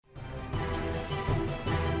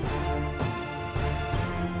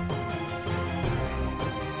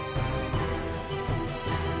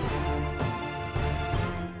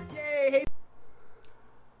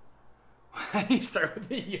You start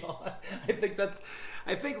with a yawn.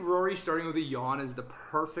 I think Rory starting with a yawn is the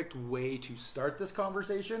perfect way to start this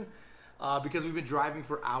conversation because we've been driving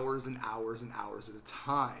for hours and hours and hours at a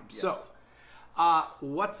time. Yes. So,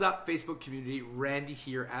 what's up, Facebook community? Randy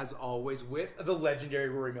here, as always, with the legendary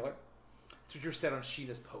Rory Miller. That's what you said on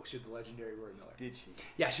Sheena's post. You had the legendary Rory Miller. Did she?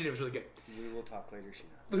 Yeah, Sheena was really good. We will talk later,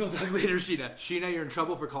 Sheena. We will talk later, Sheena. Sheena, you're in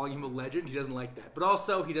trouble for calling him a legend. He doesn't like that. But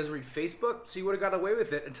also, he doesn't read Facebook, so you would have got away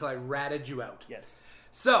with it until I ratted you out. Yes.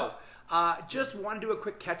 So, just want to do a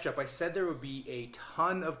quick catch-up. I said there would be a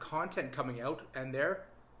ton of content coming out, and there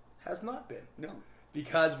has not been. No.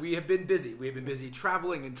 Because we have been busy. We have been busy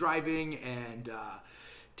traveling and driving and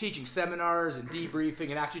teaching seminars and debriefing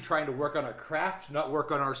and actually trying to work on our craft, not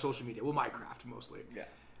work on our social media. Well, my craft, mostly. Yeah.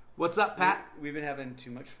 What's up, Pat? We've been having too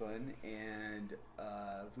much fun, and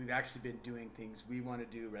we've actually been doing things we want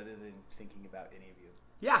to do rather than thinking about any of you.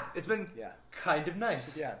 Yeah, it's been kind of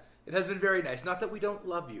nice. Yes. It has been very nice. Not that we don't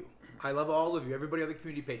love you. I love all of you, everybody on the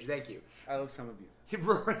community page. Thank you. I love some of you.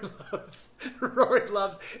 Rory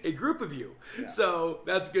loves a group of you. Yeah. So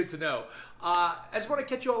that's good to know. I just want to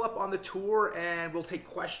catch you all up on the tour, and we'll take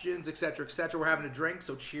questions, etc., etc. We're having a drink,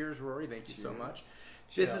 so cheers, Rory. Thank you so much.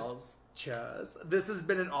 Cheers. This has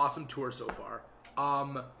been an awesome tour so far.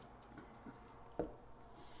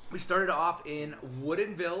 We started off in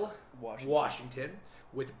Woodinville, Washington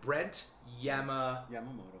with Brent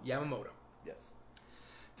Yamamoto. Yes.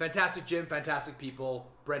 Fantastic gym, fantastic people.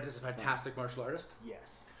 Brent is a fantastic martial artist.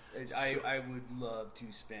 Yes. I would love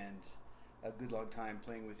to spend a good long time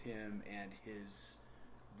playing with him and his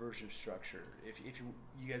version of structure. If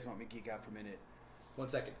you guys want me to geek out for a minute. 1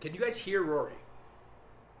 second. Can you guys hear Rory?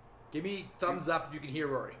 Give me thumbs up if you can hear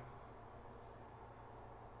Rory.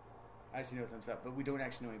 I see no thumbs up, but we don't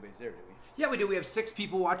actually know anybody's there, do we? Yeah, we do. We have 6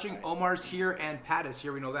 people watching. Right. Omar's here and Pat is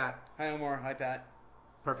here. We know that. Hi, Omar. Hi, Pat.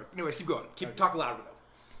 Perfect. Anyways, keep going. Talk louder, though.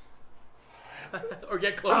 Or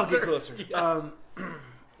get closer. I'll get closer. Yeah.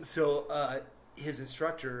 So his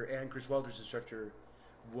instructor and Chris Welder's instructor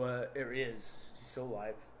he's still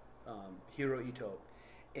alive, Hiro Ito.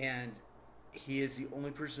 And he is the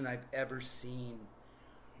only person I've ever seen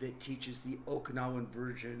that teaches the Okinawan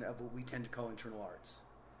version of what we tend to call internal arts.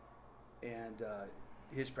 And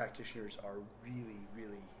his practitioners are really,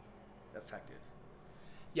 really effective.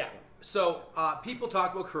 Yeah. So people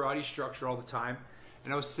talk about karate structure all the time.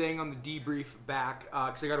 And I was saying on the debrief back,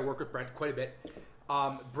 because I got to work with Brent quite a bit,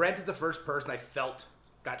 Brent is the first person I felt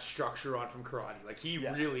got structure on from karate. Like, he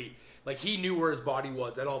really, he knew where his body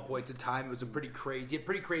was at all points in time. It was he had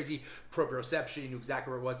pretty crazy proprioception. He knew exactly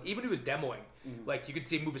where it was. Even when he was demoing, you could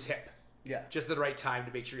see him move his hip. Yeah. Just at the right time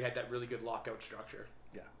to make sure he had that really good lockout structure.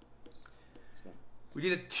 Yeah. We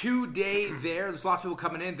did a 2-day there. There's lots of people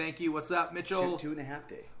coming in. Thank you. What's up, Mitchell? 2.5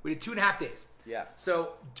 day. We did 2.5 days. Yeah.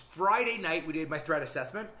 So Friday night we did my threat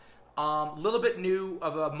assessment. A little bit new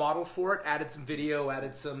of a model for it. Added some video.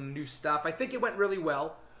 Added some new stuff. I think it went really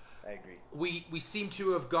well. I agree. We seem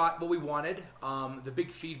to have got what we wanted. The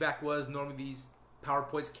big feedback was normally these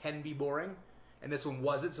PowerPoints can be boring, and this one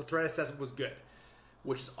wasn't. So threat assessment was good,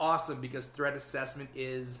 which is awesome because threat assessment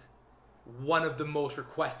is one of the most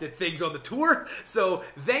requested things on the tour. So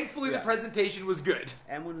thankfully the presentation was good.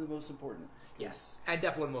 And one of the most important. Yes, and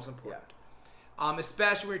definitely the most important. Yeah.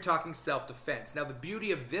 Especially when you're talking self-defense. Now, the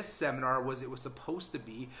beauty of this seminar was it was supposed to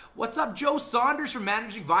be, what's up, Joe Saunders from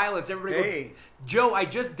Managing Violence? Everybody Hey. Joe, I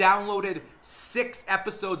just downloaded 6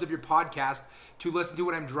 episodes of your podcast to listen to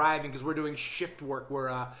when I'm driving because we're doing shift work.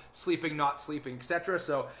 We're sleeping, not sleeping, etc.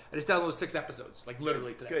 So I just downloaded 6 episodes,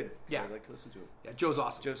 literally today. Good. Yeah. I'd like to listen to it. Yeah, Joe's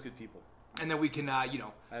awesome. Joe's good people. And then we can, I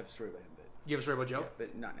have a story about him, but... You have a story about Joe? Yeah,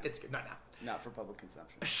 but not now. It's good. Not now. Not for public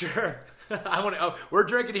consumption. Sure. We're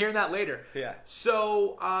drinking hearing that later. Yeah.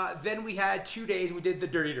 So then we had 2 days and we did the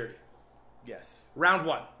Dirty Dirty. Yes. Round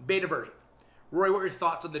 1, beta version. Rory, what are your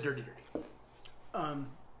thoughts on the Dirty Dirty?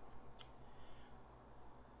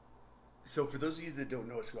 So for those of you that don't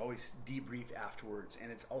know us, we always debrief afterwards,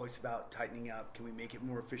 and it's always about tightening up. Can we make it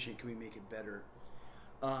more efficient? Can we make it better?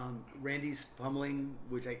 Randy's pummeling,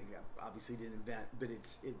 which I obviously didn't invent, but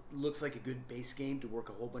it looks like a good base game to work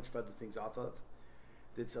a whole bunch of other things off of.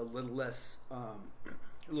 That's a little less, a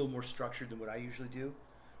little more structured than what I usually do,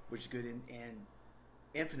 which is good and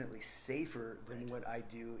infinitely safer than what I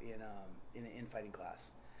do in an infighting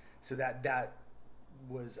class. So that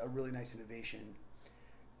was a really nice innovation.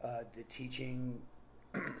 The teaching,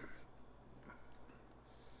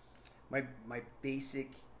 my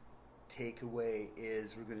basic takeaway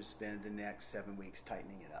is we're going to spend the next 7 weeks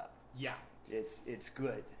tightening it up. Yeah. It's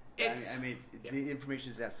good. It's, I mean it's, yeah. the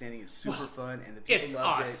information is outstanding. It's super fun, and the people It's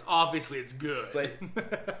love us. it. Obviously, it's good.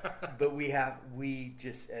 But we're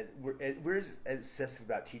as obsessive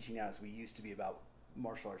about teaching now as we used to be about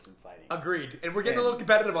martial arts and fighting. Agreed. And we're getting a little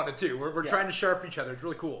competitive on it too. We're Yeah. trying to sharpen each other. It's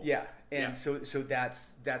really cool. Yeah, and Yeah. so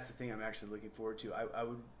that's the thing I'm actually looking forward to. I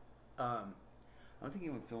would, I don't think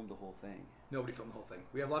anyone filmed the whole thing. Nobody filmed the whole thing.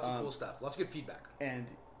 We have lots of cool stuff. Lots of good feedback.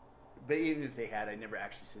 But even if they had, I never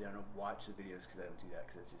actually sit down and watch the videos because I don't do that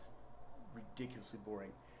because it's just ridiculously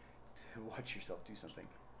boring to watch yourself do something.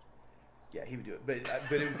 Yeah, he would do it, but it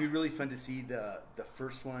would be really fun to see the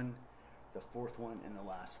first one, the fourth one, and the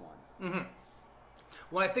last one. Mm-hmm.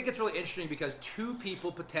 Well, I think it's really interesting because 2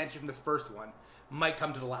 people potentially from the first one might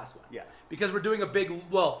come to the last one. Yeah. Because we're doing a big,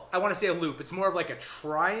 well, I want to say a loop. It's more of like a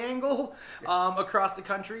triangle across the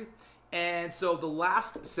country. And so the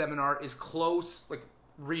last seminar is close, like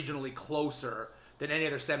regionally closer than any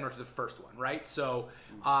other seminar to the first one, right? So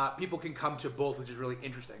people can come to both, which is really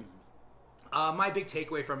interesting. My big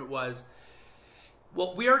takeaway from it was,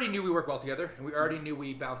 well, we already knew we work well together, and we already knew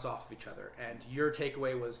we bounce off of each other. And your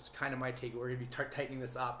takeaway was kind of my takeaway. We're going to be tightening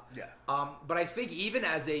this up. Yeah. But I think even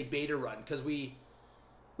as a beta run, because we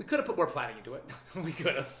could have put more planning into it. We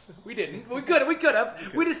could have. We didn't. We could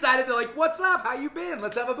have. We decided to like, what's up? How you been?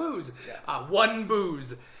 Let's have a booze. Yeah. One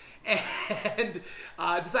booze. And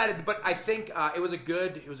decided, but I think it was a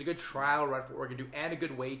good trial run for what we're going to do, and a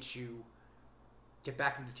good way to get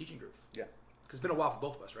back into the teaching groove. Yeah. Because it's been a while for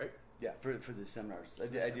both of us, right? Yeah, for the seminars. I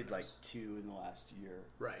did like 2 in the last year.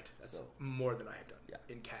 Right. That's So. more than I have done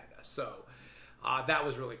in Canada. So that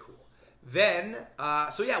was really cool. Then,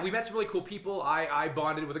 we met some really cool people. I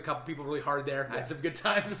bonded with a couple people really hard there. I had some good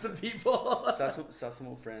times with some people. saw some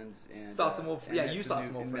old friends. And, you saw some old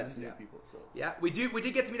friends. Met some new people. So. Yeah, we did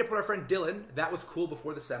get to meet up with our friend Dylan. That was cool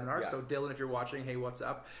before the seminar. Yeah. So Dylan, if you're watching, hey, what's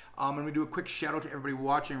up? I'm going to do a quick shout out to everybody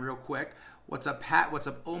watching real quick. What's up, Pat? What's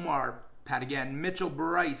up, Omar? Pat again. Mitchell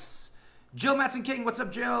Bryce. Jill Matson King. What's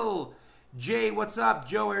up, Jill? Jay, what's up?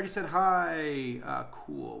 Joe, I already said hi.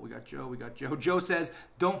 Cool. We got Joe. Joe says,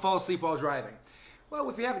 don't fall asleep while driving. Well,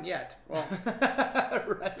 if you haven't yet. Well,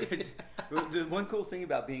 right. The one cool thing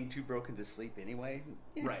about being too broken to sleep anyway.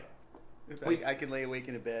 Yeah. Right. If I can lay awake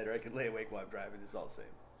in a bed or I can lay awake while I'm driving. It's all the same.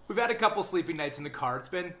 We've had a couple sleeping nights in the car. It's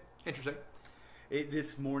been interesting.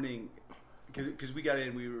 This morning, because we got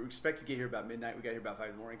in, we were expected to get here about midnight. We got here about 5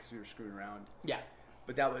 in the morning because we were screwing around. Yeah.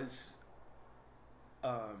 But that was,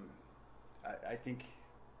 I think,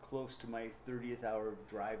 close to my 30th hour of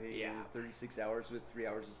driving. Yeah. 36 hours with 3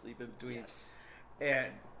 hours of sleep in between. Yes.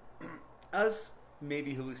 And I was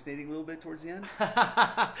maybe hallucinating a little bit towards the end.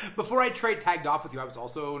 Before I tagged off with you, I was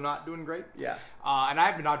also not doing great. Yeah. And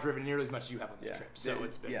I have not driven nearly as much as you have on the trip. So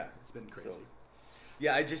it's been crazy. So,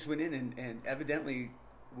 yeah, I just went in and evidently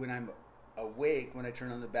when I'm awake, when I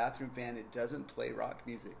turn on the bathroom fan, it doesn't play rock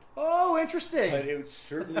music. Oh, interesting. But it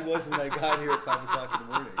certainly was when I got here at 5 o'clock in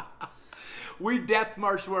the morning. We death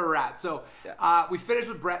marched where we're at. So we finished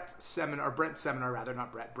with Brent's seminar,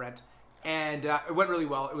 and it went really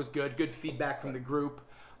well. It was good. Good feedback from the group.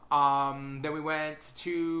 Then we went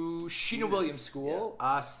to Sheena Williams School,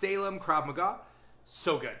 Salem Krav Maga.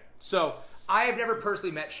 So good. So I have never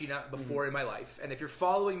personally met Sheena before in my life. And if you're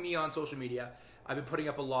following me on social media, I've been putting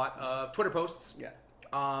up a lot of Twitter posts. Yeah.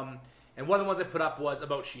 And one of the ones I put up was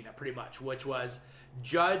about Sheena, pretty much, which was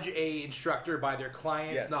judge a instructor by their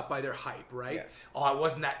clients, not by their hype, right? Yes. Oh, it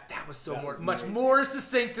wasn't that. That was so much amazing. more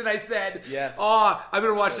succinct than I said. Yes. Oh, I'm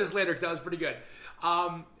going to watch this later because that was pretty good.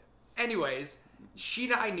 Anyways,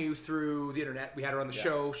 Sheena I knew through the internet. We had her on the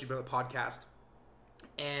show. She'd been on the podcast.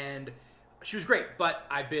 And she was great. But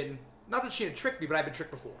I've been, not that Sheena tricked me, but I've been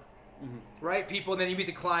tricked before. Mm-hmm. Right? People, and then you meet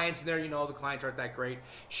the clients, and they're, the clients aren't that great.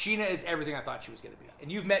 Sheena is everything I thought she was going to be. And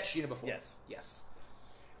you've met Sheena before. Yes.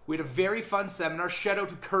 We had a very fun seminar. Shout out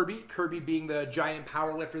to Kirby being the giant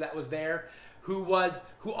power lifter that was there, who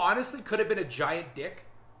honestly could have been a giant dick,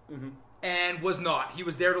 and was not. He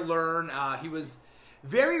was there to learn. He was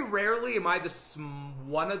very rarely am I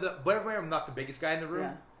whatever I'm not the biggest guy in the room.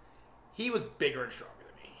 Yeah. He was bigger and stronger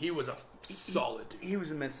than me. He was a solid dude. He was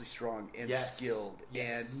immensely strong and skilled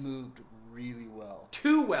and moved really well.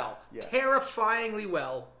 Too well. Yeah. Terrifyingly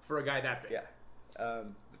well for a guy that big. Yeah.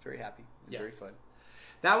 Very happy. Very fun.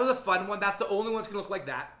 That was a fun one. That's the only one that's going to look like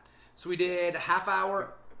that. So we did a half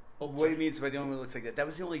hour. What do you mean by the only one that looks like that? That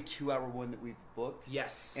was the only 2-hour one that we've booked.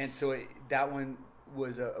 Yes. And so that one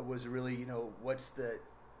was really, what's the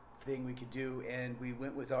thing we could do? And we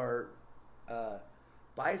went with our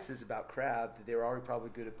biases about Krav, that they were already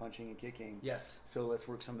probably good at punching and kicking. Yes. So let's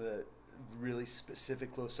work some of the really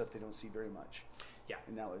specific close stuff they don't see very much. Yeah.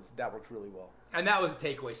 And that worked really well. And that was a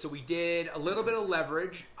takeaway. So we did a little bit of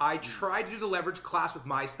leverage. I tried to do the leverage class with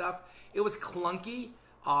my stuff. It was clunky,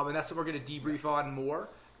 and that's what we're going to debrief on more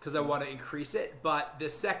because I want to increase it. But the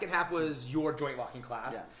second half was your joint locking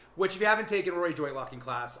class, which if you haven't taken Rory joint locking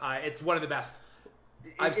class, it's one of the best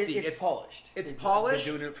I've seen. It's polished. It's polished.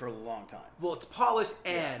 I've been doing it for a long time. Well, it's polished,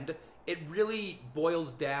 and it really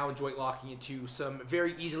boils down joint locking into some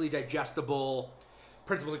very easily digestible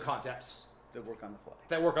principles and concepts That work on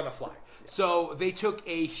the fly. Yeah. So they took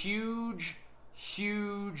a huge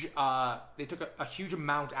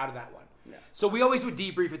amount out of that one. Yeah. So we always do a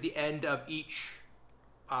debrief at the end of each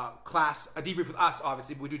class, a debrief with us,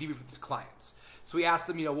 obviously, but we do a debrief with the clients. So we asked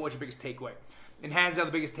them, what was your biggest takeaway? And hands down,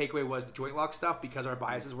 the biggest takeaway was the joint lock stuff because our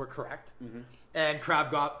biases were correct. Mm-hmm. And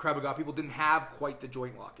Crab got people didn't have quite the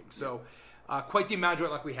joint locking. So quite the amount of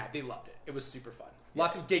joint lock we had. They loved it. It was super fun. Yeah.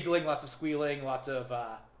 Lots of giggling, lots of squealing, lots of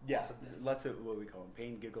awesomeness. Lots of what we call them,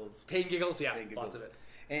 pain giggles. Pain giggles, lots of it.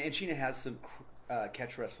 And Sheena has some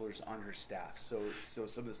catch wrestlers on her staff, so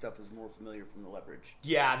some of the stuff is more familiar from the leverage.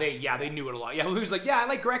 Yeah, they knew it a lot. Yeah, he was like, I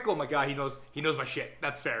like Greco. I'm like, he knows my shit.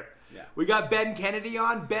 That's fair. Yeah. We got Ben Kennedy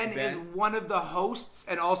on. Ben is one of the hosts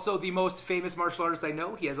and also the most famous martial artist I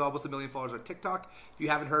know. He has almost 1 million followers on TikTok. If you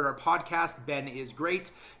haven't heard our podcast, Ben is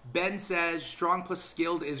great. Ben says strong plus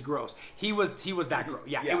skilled is gross. He was that gross.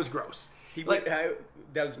 Yeah, it was gross.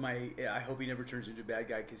 That was I hope he never turns into a bad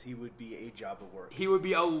guy because he would be a job of work. He would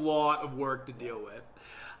be a lot of work to deal with.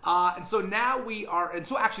 And so now we are, and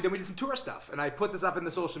so actually then we did some tour stuff, and I put this up in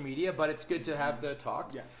the social media, but it's good to have the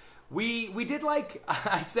talk. Yeah. We did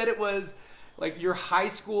I said it was like your high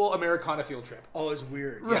school Americana field trip. Oh, it was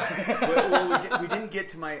weird. Yeah. we didn't get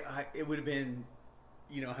to it would have been,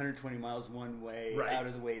 120 miles one way out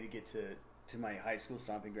of the way to get to my high school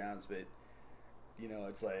stomping grounds, but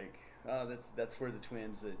it's like, oh, that's where the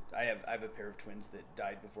twins that I have a pair of twins that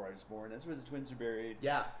died before I was born. That's where the twins are buried.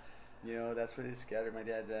 Yeah. That's where they scattered my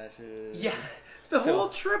dad's ashes. Yeah. The whole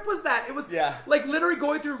trip was that. It was like literally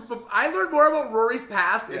going through. I learned more about Rory's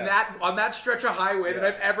past on that stretch of highway than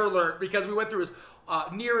I've ever learned because we went through his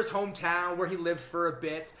near his hometown where he lived for a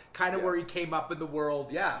bit, kind of where he came up in the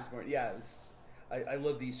world. Yeah. I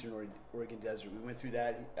love the Eastern Oregon desert. We went through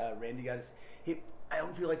that. Randy got us. I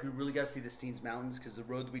don't feel like we really got to see the Steens Mountains because the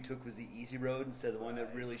road that we took was the easy road instead of the one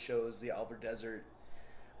that really shows the Alvar Desert.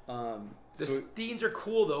 The Steens are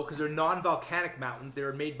cool though because they're non-volcanic mountains. They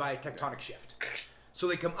were made by a tectonic shift, so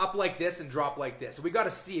they come up like this and drop like this. So we got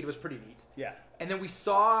to see it. It was pretty neat. Yeah. And then we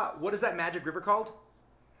saw, what is that magic river called?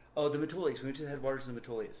 Oh, the Metolius. We went to the headwaters of the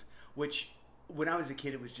Metolius, which when I was a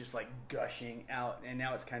kid it was just like gushing out, and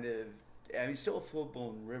now it's kind of. It's still a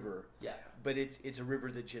full-blown river. Yeah. But it's a river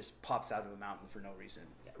that just pops out of a mountain for no reason.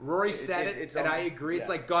 Yeah. Rory said it, and I agree. It's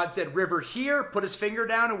like God said, river here, put his finger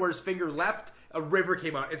down, and where his finger left, a river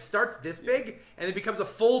came out. It starts this big, and it becomes a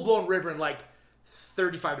full-blown river in like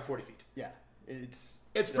 35 to 40 feet. Yeah.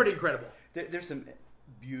 It's pretty incredible. There's some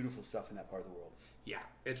beautiful stuff in that part of the world. Yeah,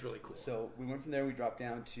 it's really cool. So we went from there, we dropped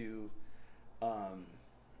down to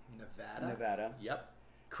Nevada. Yep.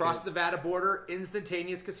 Crossed the Nevada border,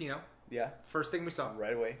 instantaneous casino. Yeah. First thing we saw.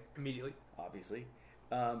 Right away. Immediately. Obviously.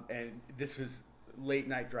 And this was late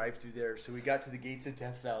night drive through there. So we got to the gates of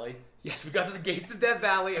Death Valley. Yes, we got to the gates of Death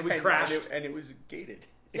Valley and we crashed. And it was gated.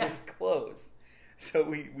 It was closed. So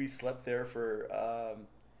we slept there for,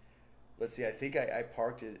 let's see, I think I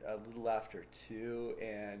parked it a little after 2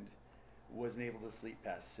 and wasn't able to sleep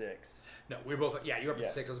past 6. No, we were both, you were up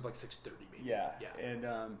at 6. I was up like 6:30 maybe. Yeah. And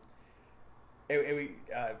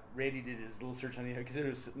Randy did his little search on the internet because there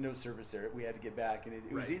was no service there. We had to get back, and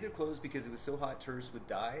it was either closed because it was so hot tourists would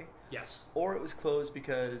die. Yes. Or it was closed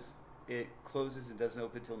because it closes and doesn't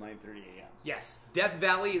open until 9:30 a.m. Yes. Death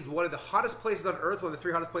Valley is one of the hottest places on Earth, one of the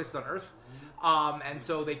 3 hottest places on Earth. And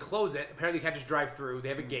so they close it. Apparently you can't just drive through. They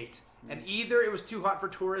have a gate. And either it was too hot for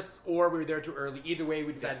tourists or we were there too early. Either way,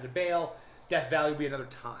 we decided to bail. Death Valley would be another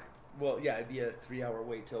time. Well, it'd be a 3-hour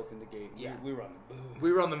wait to open the gate. Yeah. We were on the move.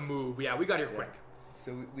 We were on the move. Yeah, we got here quick.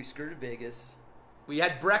 So we skirted Vegas. We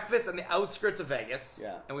had breakfast on the outskirts of Vegas.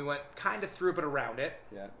 Yeah. And we went kind of through but around it.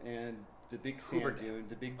 Yeah. And the big sand dune.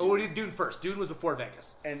 The big dune. Oh, we did Dune first. Dune was before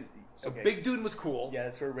Vegas. And so Big Dune was cool. Yeah,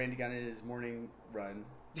 that's where Randy got in his morning run.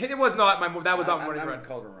 It was not my morning run. I'm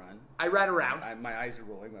calling it a run. I ran around. My eyes are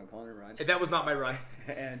rolling, but I'm calling it a run. That was not my run.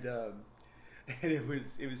 And it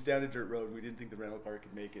was down a dirt road. We didn't think the rental car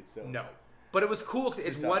could make it. So no. But it was cool.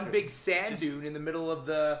 It's one big sand dune in the middle of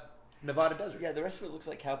the Nevada desert. Yeah, the rest of it looks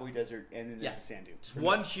like Cowboy Desert, and then there's a sand dune. Just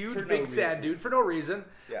one huge big sand dune for no reason.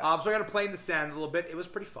 Yeah. So I got to play in the sand a little bit. It was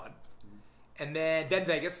pretty fun. And then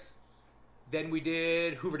Vegas. Then we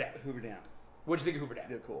did Hoover Dam. Hoover Dam. What did you think of Hoover Dam?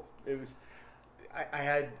 They're cool. It was. I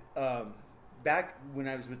had back when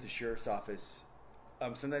I was with the sheriff's office.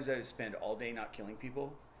 Sometimes I would spend all day not killing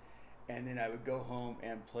people, and then I would go home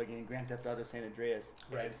and plug in Grand Theft Auto San Andreas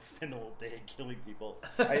and spend the whole day killing people.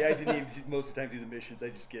 I didn't even most of the time do the missions. I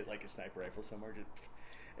just get like a sniper rifle somewhere.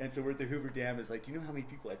 And so we're at the Hoover Dam. Is like, do you know how many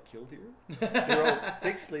people I've killed here? They're all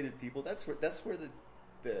pixelated people. That's where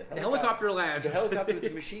the helicopter lands. The helicopter with the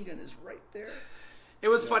machine gun is right there. It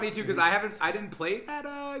was funny too because I didn't play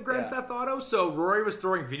that Grand Theft Auto, so Rory was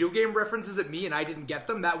throwing video game references at me and I didn't get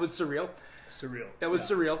them. That was surreal. That was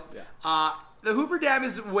surreal. Yeah. The Hoover Dam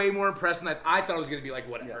is way more impressive than I thought it was going to be. Like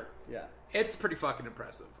whatever. Yeah. It's pretty fucking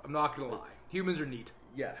impressive. I'm not going to lie. Humans are neat.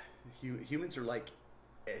 Yeah. Humans are like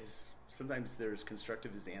sometimes they're as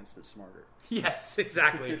constructive as ants, but smarter. Yes,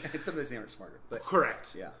 exactly. And sometimes they aren't smarter. But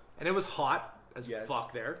correct. Yeah. And it was hot as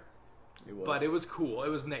fuck there. It was. But it was cool. It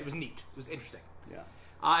was neat. It was interesting. Yeah.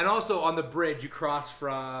 And also on the bridge, you cross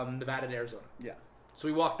from Nevada to Arizona. Yeah. So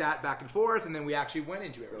we walked that back and forth, and then we actually went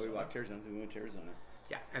into Arizona. So we walked to Arizona. We went to Arizona.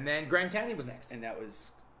 Yeah, and then Grand Canyon was next. And that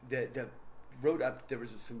was the road up. There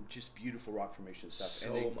was some just beautiful rock formation stuff.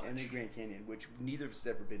 And then Grand Canyon, which neither of us has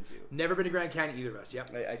ever been to. Never been to Grand Canyon, either of us.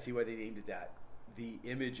 Yep. I see why they named it that. The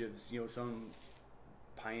image of some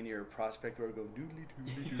pioneer prospect road going doodly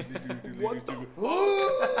doodly doodly doodly. What the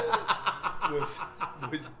fuck? was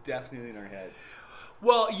definitely in our heads.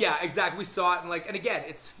 Well, yeah, exactly. We saw it, and again,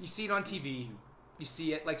 you see it on TV. You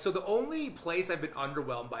see it so the only place I've been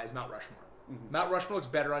underwhelmed by is Mount Rushmore. Mm-hmm. Mount Rushmore looks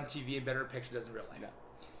better on TV and better picture does in real life. Yeah.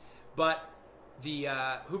 But the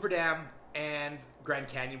Hoover Dam and Grand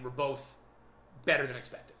Canyon were both better than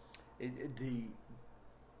expected.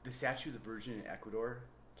 The statue of the Virgin in Ecuador,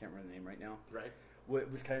 can't remember the name right now. Right.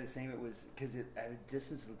 It was kind of the same. It was because at a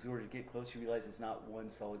distance, it looks to get close, you realize it's not one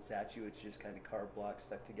solid statue. It's just kind of carved blocks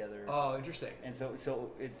stuck together. Oh, interesting. And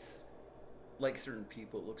so it's like certain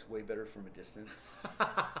people, it looks way better from a distance.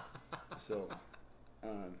 So,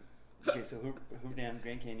 okay, so Hoover Dam,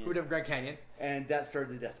 Grand Canyon. Hoover Dam, Grand Canyon. And that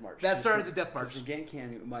started the Death March. That started the Death March. For Grand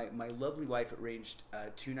Canyon, my lovely wife arranged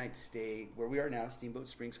a 2-night stay where we are now, Steamboat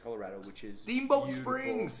Springs, Colorado, which is Steamboat beautiful.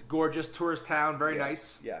 Springs. Gorgeous tourist town. Very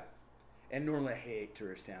nice. Yeah. And normally I hate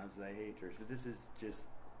tourist towns. I hate tourists, but this is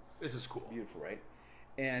cool. Beautiful, right?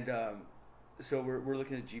 And so we're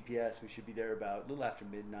looking at GPS. We should be there about a little after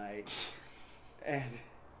midnight. And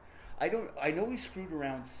I know we screwed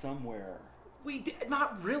around somewhere. We did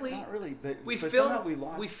not really, but we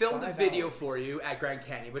filmed a video for you at Grand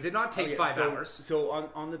Canyon, but did not take 5 hours. So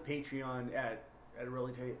on the Patreon at a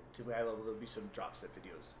relatively high level, there'll be some drop set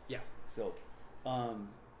videos. Yeah. So, I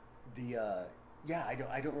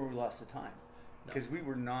don't know where we lost the time because we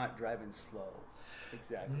were not driving slow.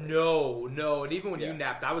 Exactly. No, and even when you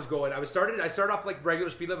napped, I started off like regular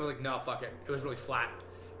speed limit. I was like, no, fuck it. It was really flat.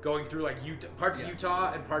 Going through like parts of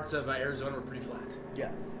Utah and parts of Arizona were pretty flat.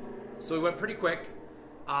 Yeah. So we went pretty quick.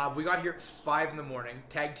 We got here at 5 in the morning.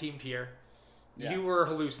 Tag teamed here. Yeah. You were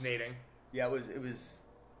hallucinating. Yeah, it was.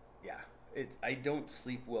 Yeah. I don't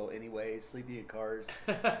sleep well anyway. Sleeping in cars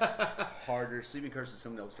harder. Sleeping in cars with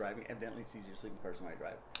someone else driving. Evidently, it's easier to sleep in cars when I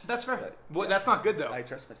drive. That's fair. Well, that's not good though. I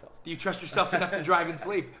trust myself. Do you trust yourself enough to drive and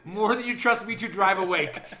sleep more than you trust me to drive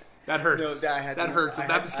awake? That hurts. No, that hurts. I'm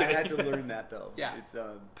just kidding. I had to learn that though. Yeah. It's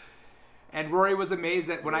And Rory was amazed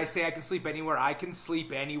that when I say I can sleep anywhere, I can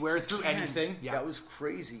sleep anywhere through anything. Yeah. That was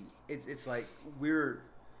crazy. It's like we're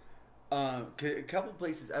a couple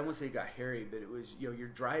places. I won't say it got hairy, but it was you're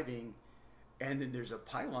driving. And then there's a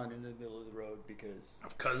pylon in the middle of the road because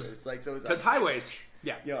highways.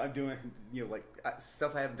 Yeah. I'm doing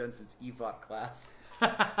stuff I haven't done since EVOC class.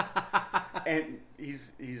 And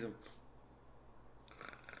he's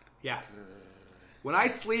yeah. When I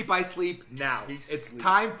sleep now. It's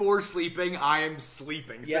time for sleeping. I am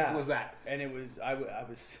sleeping. Simple as that. And it was I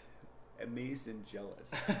was amazed and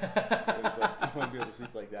jealous. It was like, I want to be able to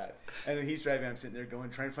sleep like that. And then he's driving, I'm sitting there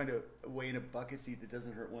trying to find a way in a bucket seat that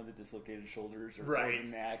doesn't hurt one of the dislocated shoulders or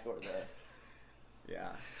the neck or the... Yeah.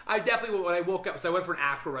 I definitely, when I woke up, so I went for an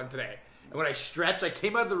actual run today. And when I stretched, I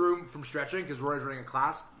came out of the room from stretching because Rory was running a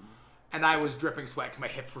class. And I was dripping sweat because my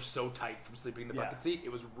hips were so tight from sleeping in the bucket seat.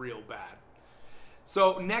 It was real bad.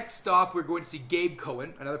 So next stop, we're going to see Gabe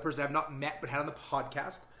Cohen, another person I have not met but had on the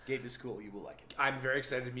podcast. Gabe is cool. You will like it. I'm very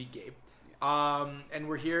excited to meet Gabe. And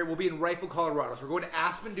we're here. We'll be in Rifle, Colorado. So we're going to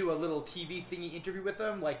Aspen, do a little TV thingy interview with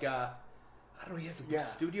him. Like, I don't know, he has a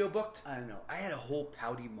studio booked. I don't know. I had a whole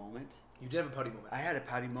pouty moment. You did have a pouty moment. I had a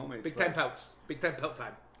pouty moment. Big time pouts. Big time pout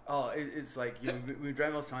time. Oh, it's like, we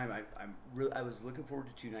drive all the time. I was looking forward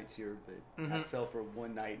to 2 nights here, but I sell for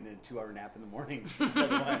 1 night and a 2-hour nap in the morning.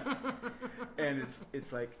 And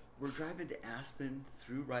it's like, we're driving to Aspen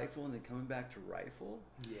through Rifle and then coming back to Rifle.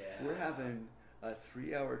 Yeah. We're having A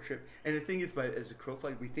 3-hour trip. And the thing is, as a crow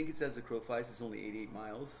flies, we think it's as a crow flies, it's only 88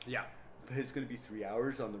 miles. Yeah. But it's going to be 3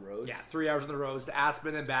 hours on the roads. Yeah, 3 hours on the roads to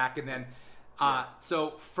Aspen and back. And then,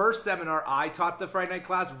 so first seminar, I taught the Friday night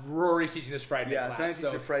class. Rory's teaching this Friday night class. Yeah, so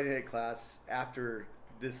I teach a Friday night class after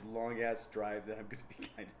this long-ass drive that I'm going to be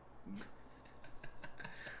kind of...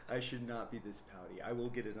 I should not be this pouty. I will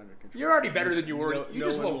get it under control. You're already better than you were. You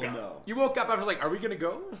just one woke will up. know. You woke up. I was like, are we going to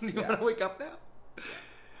go? You want to wake up now?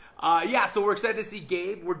 So we're excited to see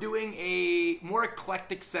Gabe. We're doing a more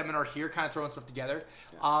eclectic seminar here, kind of throwing stuff together.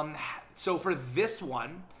 Yeah. So for this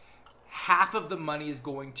one, half of the money is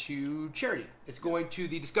going to charity. It's going to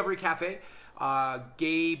the Discovery Cafe.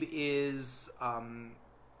 Gabe is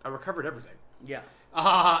a recovered everything. Yeah.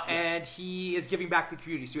 And he is giving back to the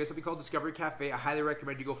community. So he has something called Discovery Cafe. I highly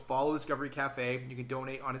recommend you go follow Discovery Cafe. You can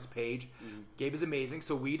donate on his page. Mm-hmm. Gabe is amazing.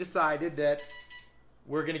 So we decided that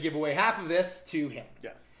we're going to give away half of this to him.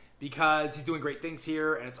 Yeah. Because he's doing great things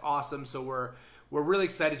here, and it's awesome. So we're really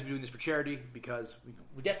excited to be doing this for charity because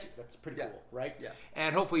we get to. That's pretty cool, right? Yeah.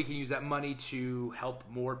 And hopefully he can use that money to help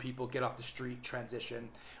more people get off the street, transition.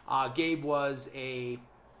 Gabe was he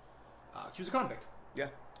was a convict. Yeah.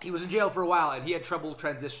 He was in jail for a while, and he had trouble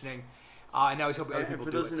transitioning. And now he's helping other people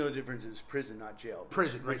do it. And for those who know the difference, it's prison, not jail.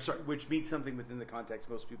 Prison, right? Sorry. Which means something within the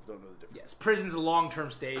context. Most people don't know the difference. Yes. Prison's a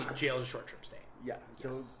long-term stay. Jail is a short-term stay. Yeah.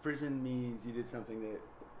 So prison means you did something that...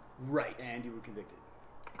 Right. And you were convicted.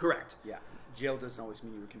 Correct. Yeah. Jail doesn't always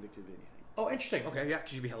mean you were convicted of anything. Oh, interesting. Okay, yeah,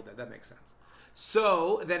 because you'd be held dead. That makes sense.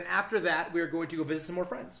 So then after that, we're going to go visit some more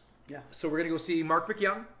friends. Yeah. So we're going to go see Mark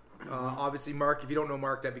McYoung. Obviously, Mark, if you don't know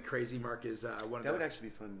Mark, that'd be crazy. Mark is one of the... That would actually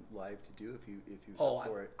be fun live to do if you was up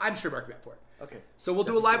for it. I'm sure Mark would be up for it. Okay. So we'll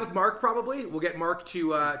do a live with Mark probably. We'll get Mark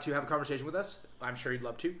to have a conversation with us. I'm sure he'd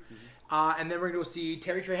love to. Mm-hmm. And then we're going to go see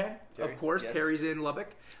Terry Trahan, of course. Yes. Terry's in Lubbock.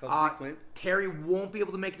 Terry won't be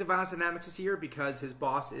able to make it to Violence Dynamics this year because his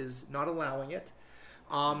boss is not allowing it.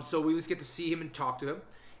 So we just get to see him and talk to him.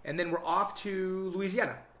 And then we're off to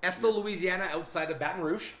Louisiana. Ethel, Louisiana, outside of Baton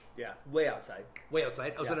Rouge. Yeah, way outside.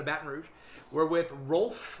 Outside of Baton Rouge. We're with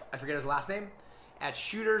Rolf, I forget his last name, at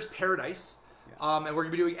Shooter's Paradise. Yeah. And we're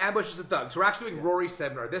going to be doing Ambushes and Thugs. So we're actually doing Rory's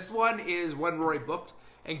seminar. This one is one Rory booked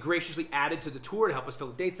and graciously added to the tour to help us fill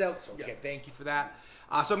the dates out. So again, thank you for that.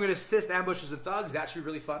 So I'm going to assist Ambushes and Thugs. That should be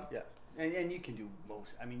really fun. Yeah. And you can do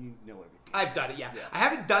most. I mean, you know everything. I've done it, yeah. I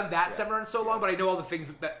haven't done that seminar in so long, but I know all the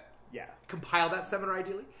things that compile that seminar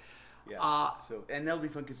ideally. Yeah. And that'll be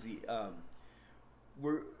fun because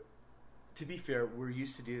to be fair, we're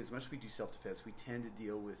used to deal, as much as we do self-defense, we tend to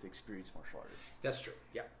deal with experienced martial artists. That's true,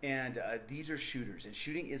 yeah. And these are shooters, and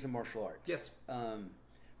shooting is a martial art. Yes.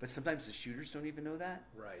 But sometimes the shooters don't even know that.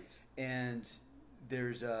 Right. And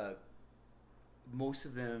there's most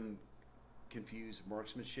of them confuse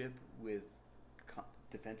marksmanship with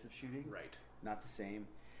defensive shooting. Right. Not the same.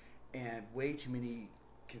 And way too many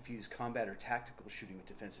confuse combat or tactical shooting with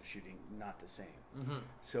defensive shooting. Not the same. Mm-hmm.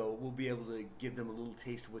 So we'll be able to give them a little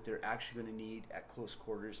taste of what they're actually going to need at close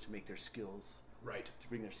quarters to make their skills, to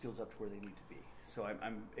bring their skills up to where they need to be. So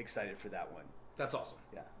I'm excited for that one. That's awesome.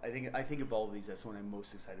 Yeah, I think of all of these, that's the one I'm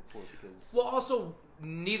most excited for because. Well, also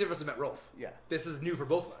neither of us have met Rolf. Yeah, this is new for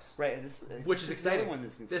both of us. Right, which is exciting.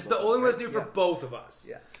 This is the only one that's new for both of us.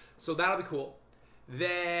 Yeah, so that'll be cool.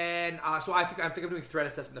 Then, so I think I'm doing threat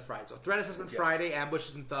assessment the Friday. So threat assessment Friday,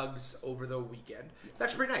 ambushes and thugs over the weekend. It's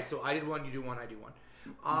actually pretty nice. So I did one, you do one, I do one.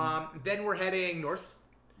 Then we're heading north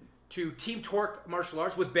to Team Torque Martial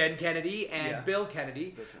Arts with Ben Kennedy and Bill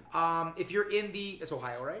Kennedy. If you're in it's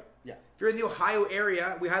Ohio, right? Yeah. If you're in the Ohio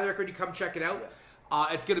area, we highly recommend you come check it out.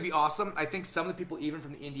 Yeah. It's going to be awesome. I think some of the people, even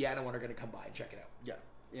from the Indiana one, are going to come by and check it out.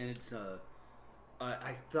 Yeah, and it's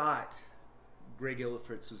I thought Greg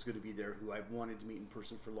Illifritz was going to be there, who I've wanted to meet in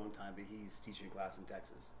person for a long time, but he's teaching a class in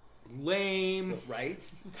Texas. Lame. So,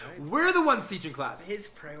 right? We're the ones teaching classes. His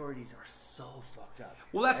priorities are so fucked up.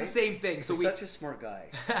 Well, that's the same thing. So he's such a smart guy.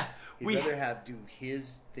 He'd rather do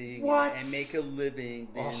his thing and make a living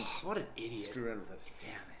than what an idiot. Screw around with us.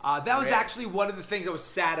 Damn it. That was actually one of the things I was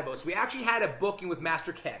sad about. So we actually had a booking with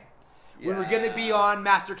Master Ken. We were going to be on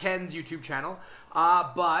Master Ken's YouTube channel,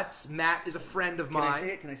 but Matt is a friend of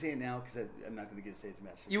mine. Can I say it now? Because I'm not going to get to say it to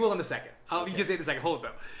Master Ken. You will in a second. You can say it in a second. Hold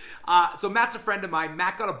it though. So Matt's a friend of mine.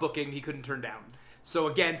 Matt got a booking he couldn't turn down. So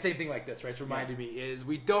again, same thing like this, right? It's reminded me is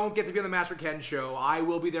we don't get to be on the Master Ken show. I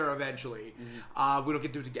will be there eventually. Mm-hmm. We don't get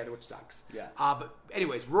to do it together, which sucks. Yeah. But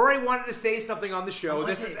anyways, Rory wanted to say something on the show.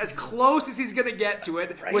 This is as close as he's going to get to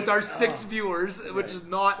it with our 6 viewers, which is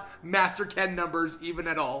not Master Ken numbers even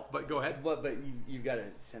at all. But go ahead. But you've got to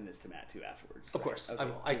send this to Matt too afterwards. Of course, okay. I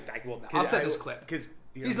will. I will now. I'll send this clip because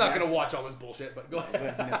He's not going to watch all this bullshit, but go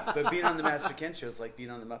ahead. But being on the Master Ken show is like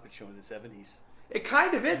being on the Muppet Show in the 70s. It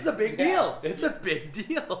kind of is a big deal. It's a big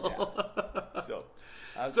deal. Yeah. So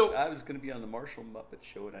I was going to be on the Marshall Muppet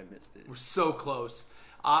Show and I missed it. We're so close.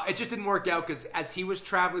 It just didn't work out because as he was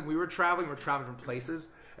traveling, we were traveling from places.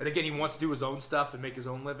 And again, he wants to do his own stuff and make his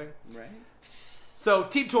own living. Right. So,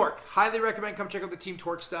 Team Torque. Highly recommend. Come check out the Team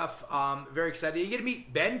Torque stuff. Very excited. You get to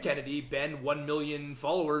meet Ben Kennedy. Ben, 1 million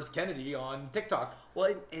followers Kennedy on TikTok.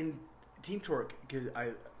 Well, and Team Torque, because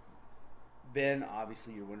Ben,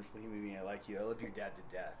 obviously, you're a wonderful human being. I like you. I love your dad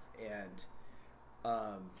to death. And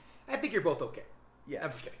I think you're both okay. Yeah.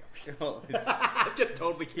 I'm just kidding. Well, I'm just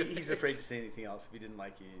totally kidding. He's afraid to say anything else. If he didn't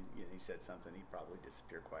like you, he said something, he'd probably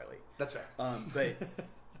disappear quietly. That's fair. But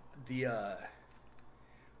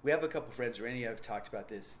we have a couple friends, Randy, I've talked about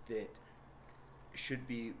this, that should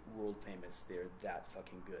be world famous. They're that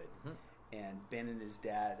fucking good. Mm-hmm. And Ben and his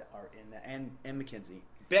dad are in that, and Mackenzie.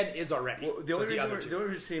 Ben is already. Well, the only reason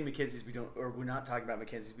we're saying Mackenzie's, we're not talking about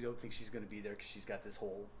Mackenzie. We don't think she's going to be there because she's got this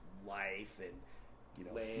whole life and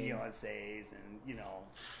fiancés and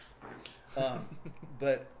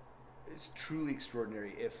but it's truly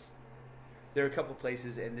extraordinary. If there are a couple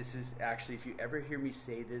places, and this is actually, if you ever hear me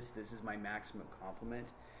say this is my maximum compliment.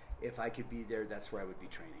 If I could be there, that's where I would be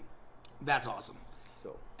training. That's awesome.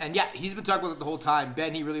 So, and yeah, he's been talking about it the whole time.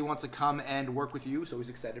 Ben, he really wants to come and work with you, so he's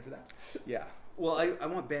excited for that. Yeah. Well, I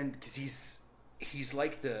want Ben because he's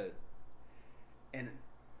like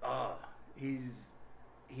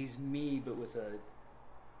he's me, but with a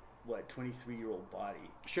 23-year-old body.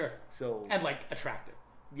 Sure. So and like attractive.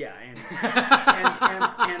 Yeah, and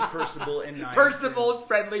personable and nice. Personable and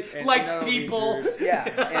friendly, and likes people. Yeah,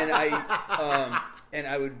 and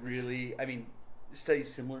I would really, study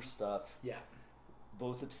similar stuff. Yeah.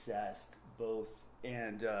 Both obsessed,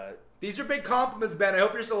 and these are big compliments, Ben. I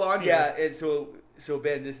hope you're still on here. Yeah, and so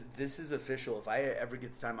Ben, this is official. If I ever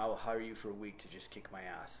get the time, I will hire you for a week to just kick my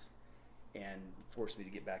ass and force me to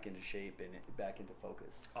get back into shape and back into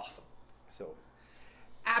focus. Awesome. So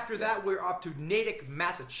after that, we're off to Natick,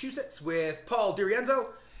 Massachusetts with Paul DiRienzo.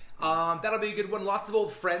 That'll be a good one. Lots of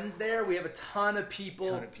old friends there. We have a ton of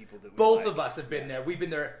people. That both of us have been there. We've been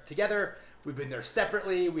there together. We've been there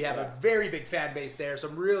separately. We have a very big fan base there, so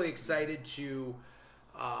I'm really excited to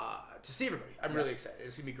see everybody. I'm really excited.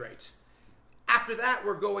 It's gonna be great. After that,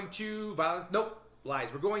 we're going to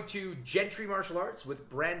We're going to Gentry Martial Arts with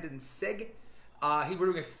Brandon Sig. We're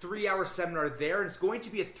doing a 3-hour seminar there, and it's going to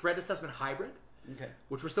be a threat assessment hybrid. Okay.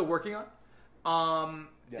 Which we're still working on.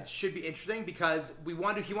 It should be interesting because he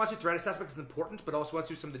wants to do threat assessment because it's important, but also wants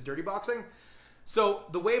to do some of the dirty boxing. So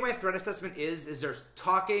the way my threat assessment is there's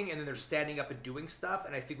talking and then there's standing up and doing stuff,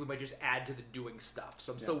 and I think we might just add to the doing stuff.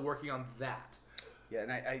 So I'm still working on that. Yeah,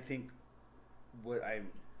 and I think what I'm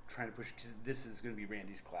trying to push, because this is going to be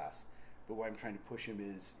Randy's class, but what I'm trying to push him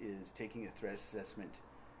is taking a threat assessment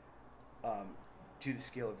to the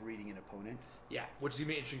scale of reading an opponent. Yeah, which is going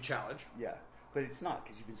to be an interesting challenge. Yeah. But it's not,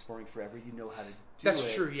 because you've been sparring forever. You know how to do it.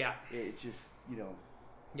 That's true, yeah. It just,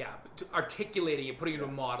 Yeah, but articulating it, putting it into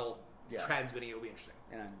a model, transmitting it will be interesting.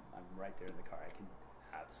 And I'm right there in the car. I can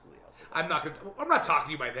absolutely help with that. I'm not talking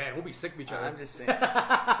to you by then. We'll be sick of each other. I'm just saying.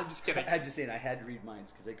 I'm just kidding. I'm just saying I had to read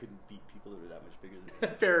minds because I couldn't beat people that were that much bigger than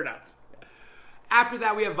me. Fair enough. Yeah. After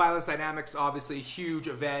that, we have Violence Dynamics, obviously a huge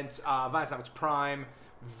event. Violence Dynamics Prime.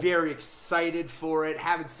 Very excited for it.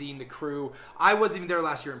 Haven't seen the crew. I wasn't even there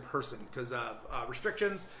last year in person because of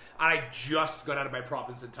restrictions. I just got out of my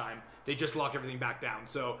province in time. They just locked everything back down.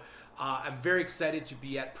 So I'm very excited to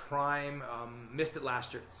be at Prime. Missed it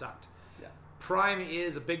last year. It sucked. Yeah. Prime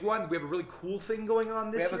is a big one. We have a really cool thing going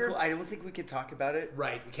on this year. I don't think we can talk about it.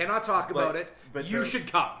 Right. We cannot talk about it. But you should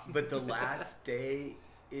come. But the last day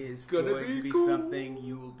is going to be something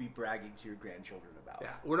you will be bragging to your grandchildren about.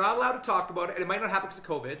 Yeah, we're not allowed to talk about it, and it might not happen because of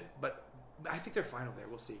COVID, but I think they're fine over there.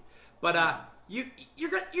 We'll see. But you're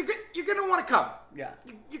gonna want to come. Yeah,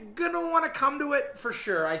 you're gonna want to come to it for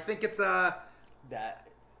sure. I think it's that.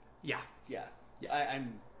 Yeah.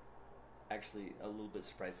 I'm actually a little bit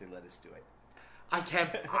surprised they let us do it. I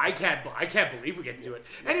can't believe we get to do it.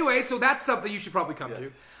 Anyway, so that's something you should probably come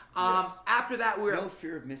to. After that, we're no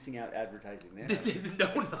fear of missing out advertising there.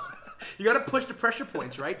 No. You got to push the pressure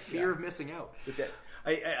points, right? Fear of missing out. But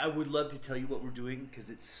I would love to tell you what we're doing because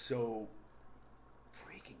it's so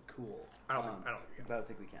freaking cool. I don't think we can. But I don't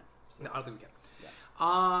think we can. So. No, I don't think we can.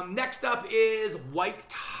 Yeah. Next up is White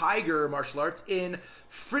Tiger Martial Arts in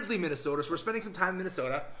Fridley, Minnesota. So we're spending some time in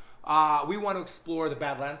Minnesota. We want to explore the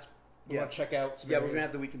Badlands. We want to check out some Yeah, areas. we're going to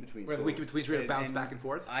have the week in between. We're the week in between, so we're going to bounce back and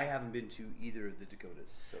forth. I haven't been to either of the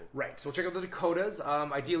Dakotas. So. Right, so we'll check out the Dakotas.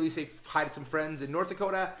 Ideally, say hi to some friends in North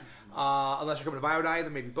Dakota. Unless you're coming to Viodai,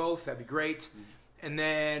 then maybe both. That'd be great. And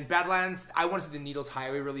then Badlands, I want to see the Needles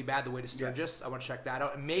Highway really bad, the way to Sturgis. I want to check that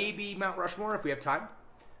out. And maybe Mount Rushmore if we have time.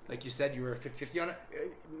 Like you said, you were 50-50 on it.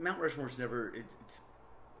 Mount Rushmore's never, it's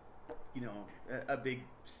a big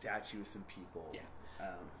statue with some people. Yeah.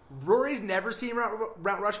 Rory's never seen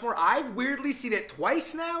Mount Rushmore. I've weirdly seen it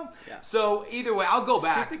twice now. Yeah. So either way, I'll go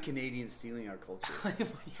back. Stupid Canadians stealing our culture.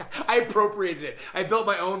 Yeah, I appropriated it. I built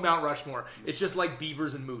my own Mount Rushmore. It's just like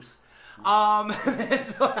beavers and moose.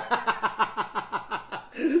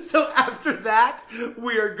 So after that,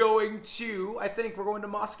 we are going to, I think we're going to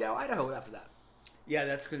Moscow, Idaho after that. Yeah,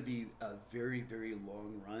 that's going to be a very, very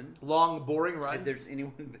long run. Long, boring run. If there's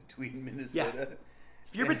anyone between Minnesota. Yeah.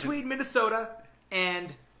 If you're between Minnesota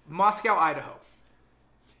and Moscow, Idaho,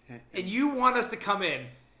 and you want us to come in,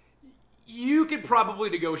 you could probably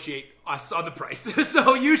negotiate us on the price.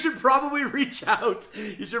 So you should probably reach out.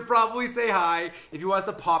 You should probably say hi if you want us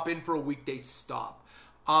to pop in for a weekday stop.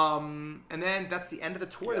 And then that's the end of the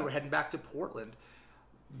tour. We're heading back to Portland.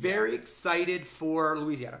 Very excited for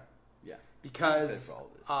Louisiana. Yeah. Because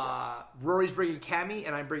Rory's bringing Cammie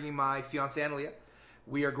and I'm bringing my fiancée Analia.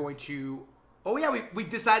 We are going to... Oh, yeah, we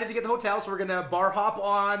decided to get the hotel, so we're going to bar hop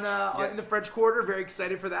on in the French Quarter. Very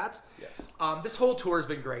excited for that. Yes. This whole tour has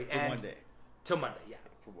been great. For one day. Till Monday, yeah.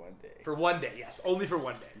 For one day. For one day, yes. Only for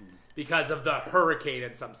one day. Because of the hurricane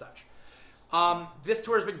and some such. This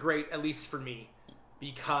tour has been great, at least for me.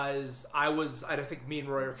 Because I think me and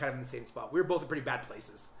Roy are kind of in the same spot. We were both in pretty bad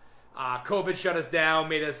places. COVID shut us down,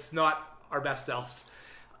 made us not our best selves.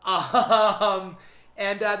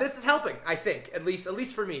 And this is helping, I think, at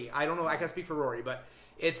least for me. I don't know, I can't speak for Rory, but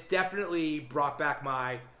it's definitely brought back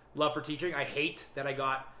my love for teaching. I hate that I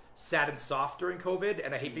got sad and soft during COVID,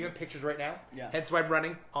 and I hate being on pictures right now. Yeah. Hence why I'm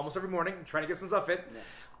running almost every morning, trying to get some stuff in.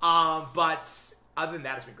 Yeah. But other than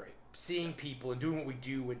that, it's been great. Seeing people and doing what we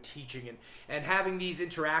do and teaching and having these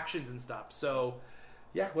interactions and stuff. So,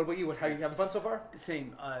 yeah, what about you? How are you having fun so far?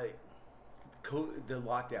 Same. The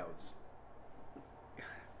lockdowns.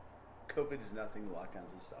 COVID is nothing. The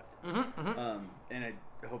lockdowns have sucked. And I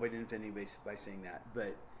hope I didn't offend anybody by saying that.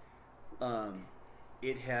 But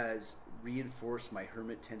it has reinforced my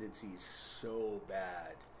hermit tendencies so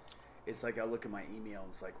bad. It's like I look at my email and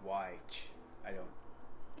it's like, why? I don't,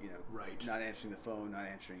 Right. Not answering the phone, not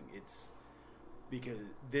answering. It's because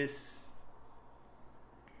this,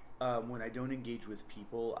 when I don't engage with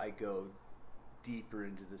people, I go deeper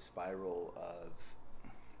into the spiral of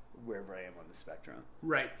wherever I am on the spectrum.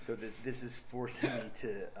 Right. So this is forcing me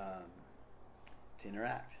to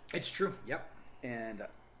interact. It's true. Yep. And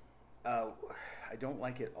I don't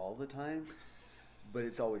like it all the time, but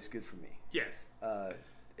it's always good for me. Yes.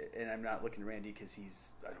 And I'm not looking at Randy because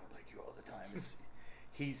I don't like you all the time.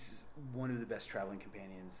 He's one of the best traveling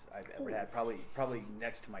companions I've ever had. Probably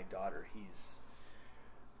next to my daughter. He's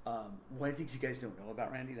one of the things you guys don't know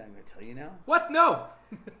about Randy that I'm going to tell you now. What? No.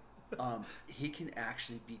 He can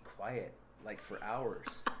actually be quiet like for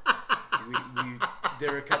hours.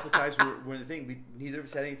 There are a couple times where the thing neither of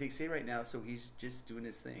us had anything to say right now, so he's just doing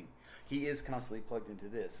his thing. He is constantly plugged into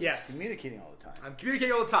this. So yes. He's communicating all the time. I'm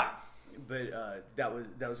communicating all the time. But that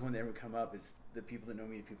was one that would come up. It's the people that know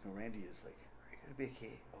me, the people who know Randy, is like, are you going to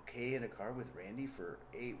be okay in a car with Randy for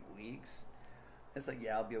 8 weeks? It's like,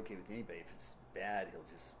 yeah, I'll be okay with anybody. If it's bad, he'll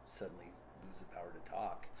just suddenly lose the power to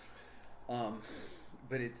talk.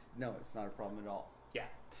 But it's not a problem at all. Yeah.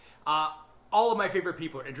 All of my favorite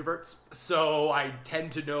people are introverts, so I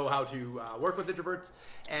tend to know how to work with introverts,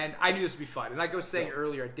 and I knew this would be fun. And like I was saying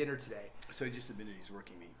earlier at dinner today. So he just admitted he's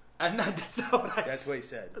working me. And that's not what I That's what he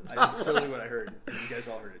said. That's totally what I heard. You guys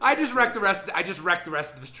all heard it. I just wrecked the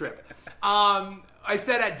rest of this trip. I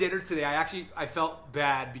said at dinner today, I felt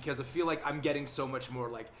bad because I feel like I'm getting so much more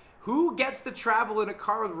like, who gets to travel in a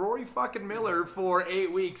car with Rory fucking Miller for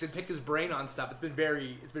 8 weeks and pick his brain on stuff? It's been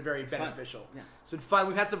very beneficial. Yeah. It's been fun.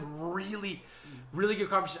 We've had some really, really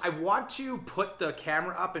good conversations. I want to put the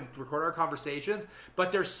camera up and record our conversations,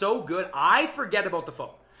 but they're so good, I forget about the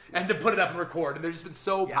phone and to put it up and record, and they've just been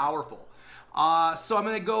so powerful. So I'm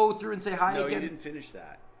going to go through and say hi again. No, you didn't finish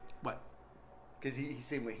that. What? Because he's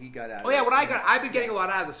saying what he got out of it. Oh, yeah, I've been getting a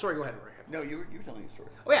lot out of the story. Go ahead, Rory. No, you were telling a story.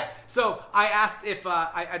 Oh, yeah. So I asked if,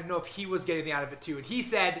 I didn't know if he was getting anything out of it, too. And he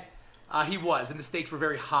said he was, and the stakes were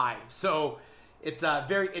very high. So it's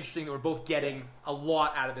very interesting that we're both getting a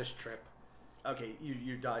lot out of this trip. Okay,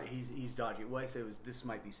 you're dodging. He's dodging. What I said was, this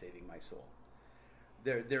might be saving my soul.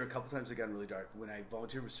 There are a couple times it got really dark. When I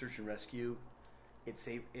volunteered with search and rescue,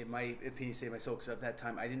 in my opinion, saved my soul, because at that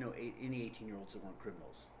time I didn't know any 18-year-olds that weren't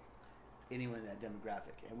criminals. Anyone in that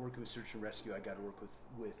demographic. And working with search and rescue, I got to work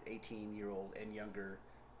with 18-year-old and younger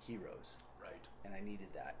heroes. Right. And I needed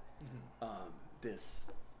that. This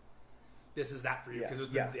is that for you, because it's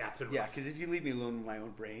been rough. Yeah, because if you leave me alone in my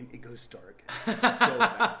own brain, it goes dark so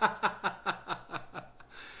fast.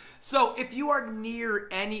 So if you are near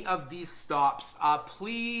any of these stops,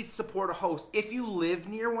 please support a host. If you live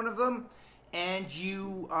near one of them and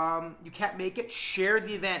you can't make it, share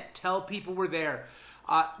the event. Tell people we're there.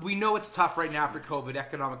 We know it's tough right now after COVID,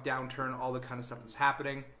 economic downturn, all the kind of stuff that's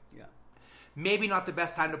happening. Yeah. Maybe not the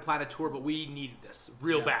best time to plan a tour, but we needed this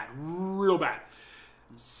real bad.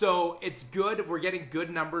 So it's good. We're getting good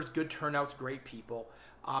numbers, good turnouts, great people.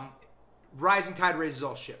 Rising tide raises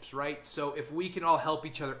all ships, right? So if we can all help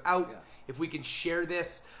each other out, if we can share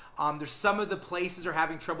this, there's some of the places are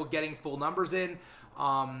having trouble getting full numbers in.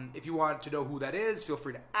 If you want to know who that is, feel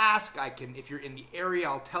free to ask. If you're in the area,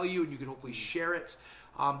 I'll tell you, and you can hopefully share it.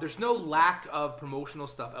 There's no lack of promotional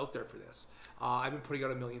stuff out there for this. I've been putting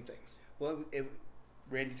out a million things. Well,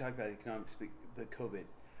 Randy talked about economics, but COVID.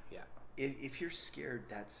 Yeah. If you're scared,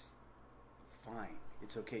 that's fine.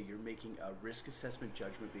 It's okay. You're making a risk assessment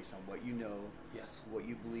judgment based on what you know, what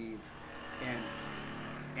you believe,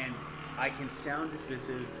 and I can sound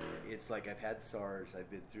dismissive. It's like I've had SARS. I've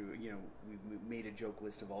been through. We've made a joke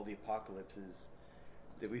list of all the apocalypses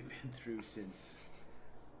that we've been through since.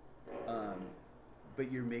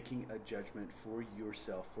 But you're making a judgment for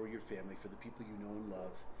yourself, for your family, for the people you know and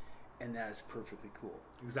love, and that is perfectly cool.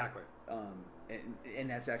 Exactly. And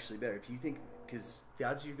that's actually better if you think, because the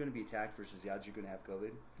odds you're going to be attacked versus the odds you're going to have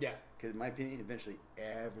COVID. Yeah. Because in my opinion, eventually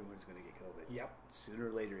everyone's going to get COVID. Yep. Sooner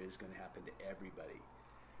or later, it is going to happen to everybody.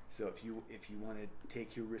 So if you want to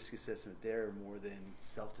take your risk assessment there more than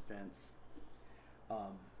self-defense,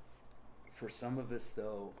 for some of us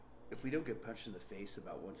though, if we don't get punched in the face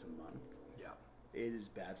about once a month, it is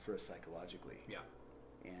bad for us psychologically. Yeah.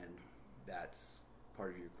 And that's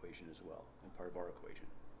part of your equation as well, and part of our equation.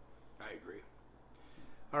 I agree.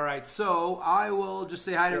 All right, so I will just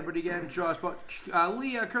say hi to everybody again. Josh,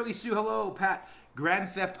 Leah, Curly Sue, hello, Pat. Grand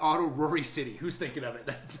Theft Auto Rory City. Who's thinking of it?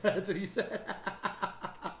 That's what he said.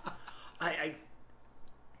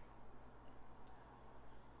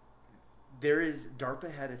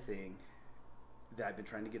 DARPA had a thing that I've been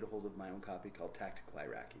trying to get a hold of my own copy called Tactical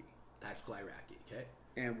Iraqi. Tactical Iraqi, okay.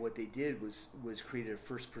 And what they did was created a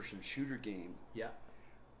first-person shooter game. Yeah.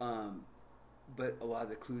 But a lot of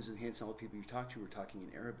the clues and hints and all the people you talked to were talking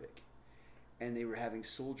in Arabic. And they were having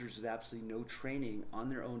soldiers with absolutely no training on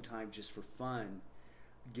their own time just for fun,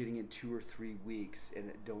 getting in 2 or 3 weeks,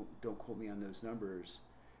 and don't quote me on those numbers,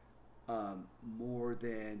 more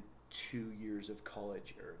than 2 years of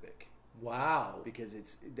college Arabic. Wow. Because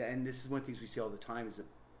and this is one of the things we see all the time, is that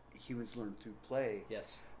humans learn through play.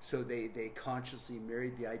 Yes. So they consciously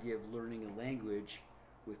married the idea of learning a language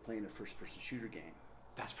with playing a first-person shooter game.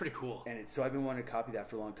 That's pretty cool. And so I've been wanting to copy that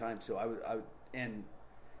for a long time. So I would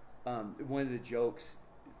one of the jokes,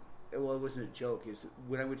 well, it wasn't a joke, is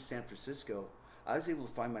when I went to San Francisco, I was able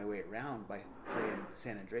to find my way around by playing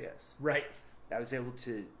San Andreas. Right. I was able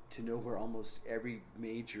to know where almost every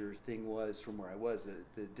major thing was from where I was.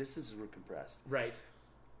 The distances were compressed. Right.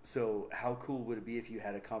 So how cool would it be if you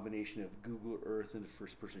had a combination of Google Earth and a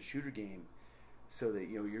first-person shooter game, so that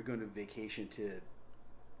you're going to vacation to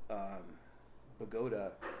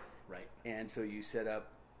Bogota, right? And so you set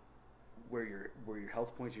up where your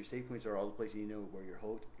health points, your save points are, all the places where your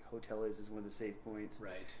hotel is one of the save points,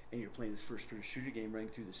 right? And you're playing this first-person shooter game running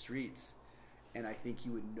through the streets, and I think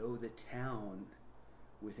you would know the town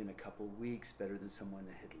within a couple weeks better than someone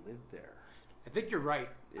that had lived there. I think you're right.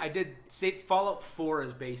 I did say Fallout 4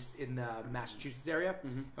 is based in the Massachusetts area. Mm-hmm.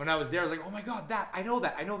 And when I was there, I was like, oh my God, I know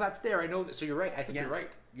that's there. I know that. So you're right. I think you're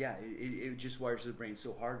right. Yeah, it just wires the brain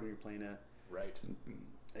so hard when you're playing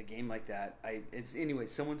a game like that. Anyway,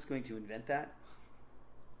 someone's going to invent that,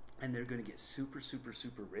 and they're going to get super, super,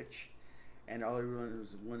 super rich. And all everyone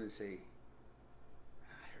was wanted to say,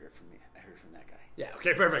 I heard from that guy. Yeah,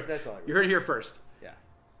 okay, perfect. That's all I You heard it here first.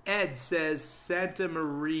 Ed says Santa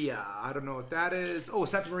Maria. I don't know what that is. Oh,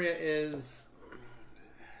 Santa Maria is...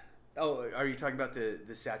 Oh, are you talking about the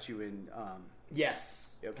statue in...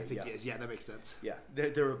 Yes. Okay, I think he is. Yeah, that makes sense. Yeah,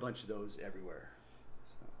 there are a bunch of those everywhere.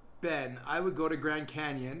 So. Ben, I would go to Grand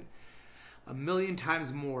Canyon 1,000,000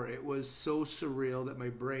 times more. It was so surreal that my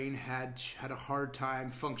brain had a hard time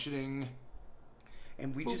functioning.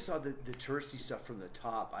 And we just saw the touristy stuff from the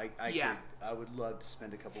top. I would love to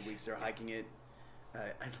spend a couple weeks there hiking it.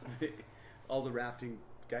 I love it. All the rafting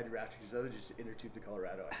guided rafting. There's other just inner tube to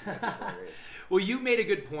Colorado. I think that'd be hilarious. Well, you made a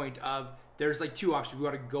good point of there's like two options. We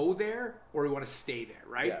want to go there or we want to stay there,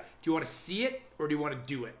 right? Yeah. Do you want to see it or do you want to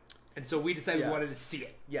do it? And so we decided we wanted to see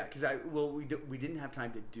it. Yeah, because we didn't have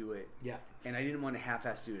time to do it. Yeah. And I didn't want to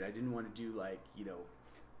half-ass do it. I didn't want to do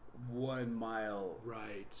 1 mile.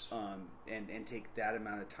 Right. And take that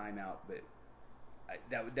amount of time out, but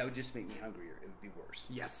that would just make me hungrier. It would be worse.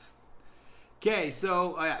 Yes. Okay,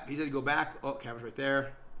 so he said to go back. Oh, camera's right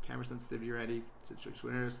there. Camera sensitivity ready. Choice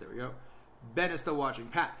winners. There we go. Ben is still watching.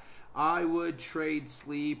 Pat, I would trade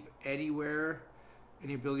sleep anywhere,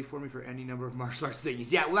 any ability for me for any number of martial arts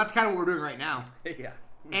thingies. Yeah, well, that's kind of what we're doing right now. Yeah.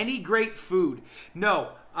 Any great food?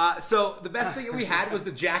 No. So the best thing that we had was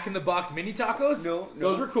the Jack in the Box mini tacos. No.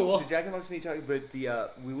 Those were cool. The Jack in the Box mini tacos,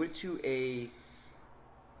 but we went to a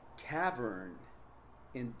tavern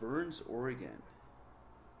in Burns, Oregon.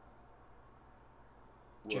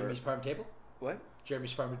 Jeremy's Farm Table? What?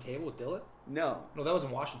 Jeremy's Farm Table with Dylan? No, that was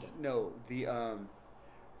in Washington. No, the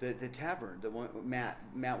tavern, the one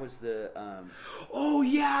Matt was the. Oh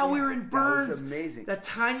yeah, we were in Burns. That was amazing. That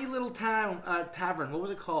tiny little town tavern. What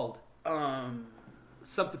was it called?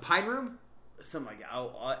 Something Pine Room. Something like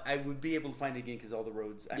that. I would be able to find it again because all the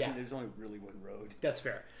roads. I mean, there's only really one road. That's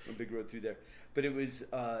fair. One big road through there, but it was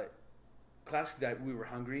classic diet. We were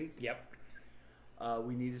hungry. Yep.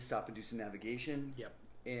 We needed to stop and do some navigation. Yep.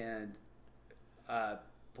 And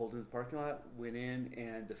pulled in the parking lot, went in,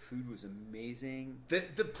 and the food was amazing. The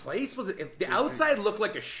place was the outside looked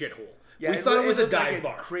like a shithole. Yeah, we thought it was a dive like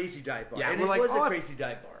bar, crazy dive bar. Yeah, and we're it like, was a crazy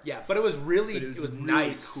dive bar. Yeah, but it was really it was really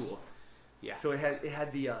nice, cool. Yeah. So it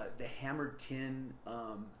had the hammered tin,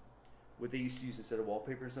 what they used to use instead of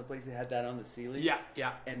wallpaper in some place. It had that on the ceiling. Yeah,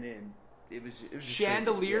 yeah. And then it was just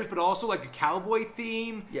chandeliers, crazy. but also like a cowboy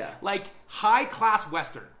theme. Yeah, like high class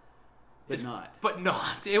Western. But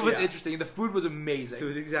not. It was interesting. The food was amazing. So it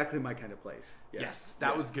was exactly my kind of place. Yeah. Yes,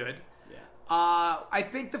 that was good. Yeah. I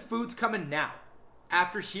think the food's coming now.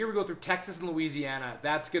 After here, we go through Texas and Louisiana.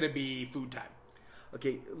 That's going to be food time.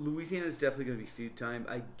 Okay, Louisiana is definitely going to be food time.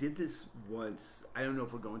 I did this once. I don't know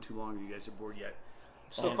if we're going too long or you guys are bored yet.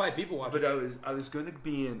 Still 5 people watching. But I was going to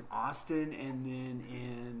be in Austin and then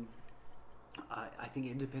in, I think,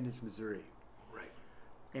 Independence, Missouri. Right.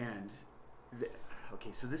 And...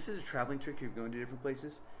 Okay, so this is a traveling trick. You're going to different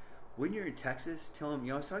places. When you're in Texas, tell them,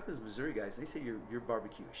 I was talking to those Missouri guys. They say your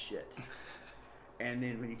barbecue is shit. And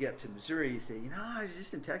then when you get up to Missouri, you say, I was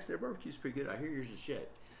just in Texas. Their barbecue's pretty good. I hear yours is shit.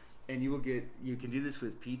 And you can do this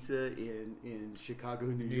with pizza in Chicago,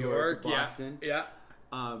 New York, Boston. Yeah.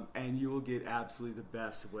 And you will get absolutely the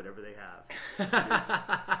best of whatever they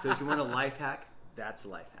have. So if you want a life hack, that's a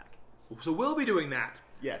life hack. So we'll be doing that.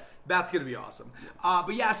 Yes. That's going to be awesome.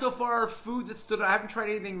 But yeah, so far, food that stood out. I haven't tried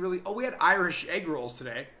anything really. Oh, we had Irish egg rolls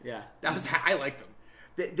today. Yeah. I liked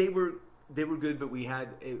them. They were good, but we had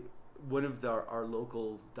one of our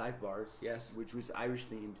local dive bars. Yes. Which was Irish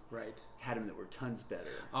themed. Right. Had them that were tons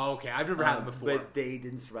better. Oh, okay. I've never had them before. But they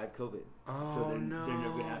didn't survive COVID. Oh, so they're no. never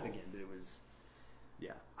going to happen again. But it was,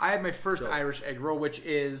 yeah. I had my first Irish egg roll, which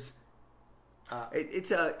is...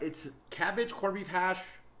 It's cabbage, corned beef hash.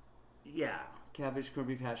 Yeah. Cabbage, corned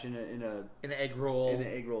beef hash in an egg roll. In an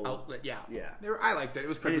egg roll. Outlet, yeah. Yeah. I liked it. It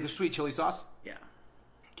was pretty with the sweet chili sauce. Yeah.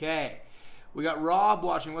 Okay. We got Rob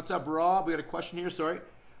watching. What's up, Rob? We got a question here. Sorry.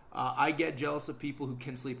 I get jealous of people who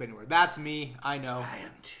can sleep anywhere. That's me. I know. I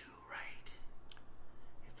am too, right?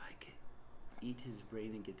 If I could eat his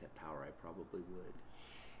brain and get that power, I probably would.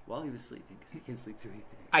 While he was sleeping, because he can sleep through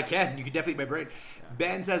anything. I can. You can definitely eat my brain. Yeah.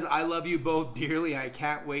 Ben says, I love you both dearly. I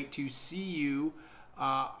can't wait to see you.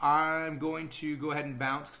 I'm going to go ahead and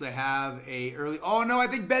bounce because I have a early... Oh, no, I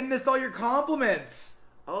think Ben missed all your compliments.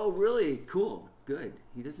 Oh, really? Cool. Good.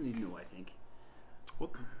 He doesn't even know, I think.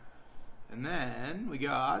 Whoop. And then we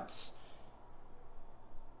got...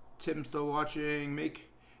 Tim still watching. Make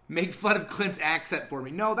fun of Clint's accent for me.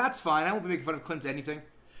 No, that's fine. I won't be making fun of Clint's anything.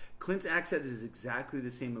 Clint's accent is exactly the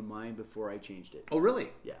same of mine before I changed it. Oh, really?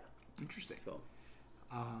 Yeah. Interesting. So,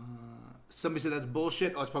 somebody said that's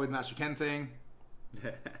bullshit. Oh, it's probably the Master Ken thing.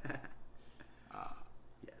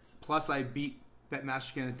 Yes. Plus, I beat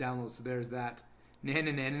Master Ken at downloads, so there's that. Nah.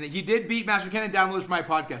 He did beat Master Ken at downloads for my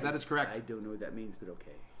podcast. That is correct. I don't know what that means, but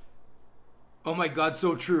okay. Oh my God,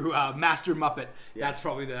 so true. Master Muppet. Yeah. That's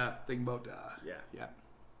probably the thing about. Yeah.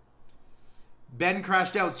 Ben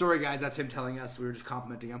crashed out. Sorry, guys. That's him telling us. We were just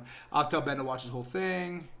complimenting him. I'll tell Ben to watch his whole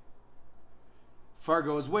thing.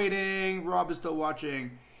 Fargo is waiting. Rob is still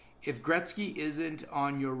watching. If Gretzky isn't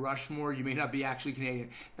on your Rushmore, you may not be actually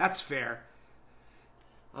Canadian. That's fair.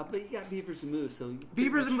 But you got Beavers and Moose, so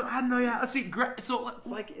Beavers and Moose. I don't know. Yeah, let's see. It's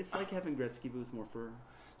like having Gretzky, but with more fur.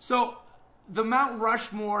 So the Mount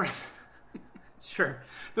Rushmore. Sure.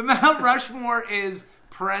 The Mount Rushmore is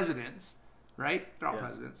presidents, right? They're all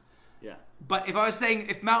presidents. Yeah. But if I was saying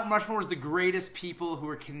if Mount Rushmore was the greatest people who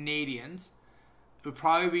are Canadians, it would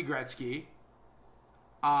probably be Gretzky.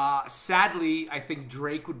 Sadly, I think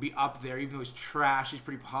Drake would be up there, even though he's trash. He's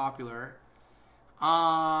pretty popular.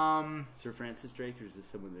 Sir Francis Drake, or is this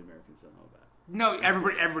someone the Americans don't know about? No,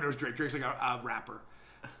 everybody knows Drake. Drake's like a rapper.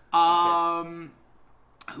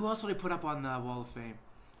 Who else would I put up on the Wall of Fame?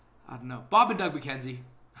 I don't know. Bob and Doug McKenzie.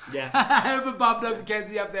 Yeah. I would put Bob and Doug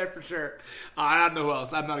McKenzie up there for sure. I don't know who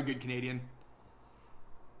else. I'm not a good Canadian.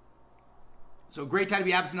 So great time to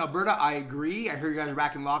be absent in Alberta. I agree. I heard you guys are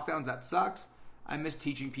back in lockdowns. That sucks. I miss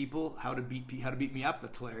teaching people how to beat me up.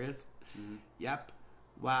 That's hilarious. Mm-hmm. Yep.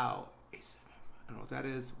 Wow. I don't know what that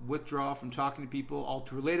is. Withdraw from talking to people. All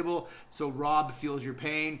too relatable. So Rob feels your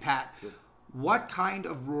pain. Pat, good. What kind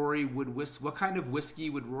of whiskey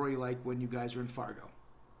would Rory like when you guys are in Fargo?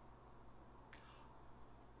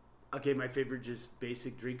 Okay, my favorite just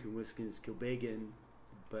basic drinking whiskey is Kilbeggan,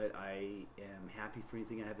 but I am happy for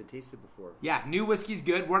anything I haven't tasted before. Yeah, new whiskey's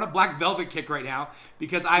good. We're on a Black Velvet kick right now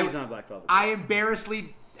because He's on Black Velvet. I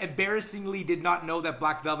embarrassingly did not know that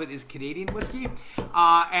Black Velvet is Canadian whiskey,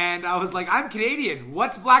 and I was like, I'm Canadian.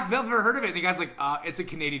 What's Black Velvet? Never heard of it. And the guy's like, it's a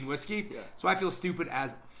Canadian whiskey. Yeah. So I feel stupid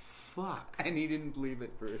as fuck. And he didn't believe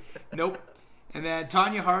it. Nope. And then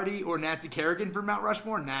Tanya Hardy or Nancy Kerrigan for Mount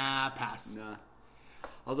Rushmore? Nah, pass. Nah.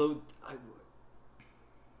 Although I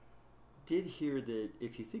did hear that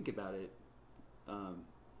if you think about it,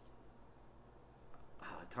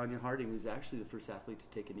 Tanya Harding was actually the first athlete to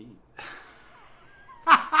take a knee.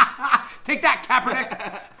 Take that,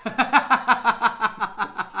 Kaepernick.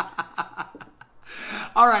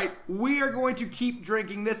 All right, we are going to keep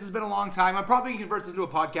drinking. This has been a long time. I'm probably going to convert this into a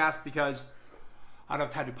podcast because I don't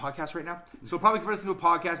have time to do podcasts right now. So we'll probably convert this into a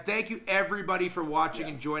podcast. Thank you, everybody, for watching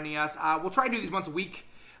and joining us. We'll try to do these once a week,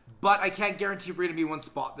 but I can't guarantee we're going to be in one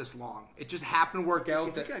spot this long. It just happened to work out.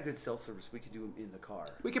 If we got good cell service, we could do them in the car.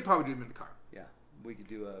 We could probably do them in the car. Yeah, we could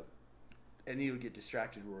do and you would get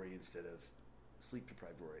distracted Rory instead of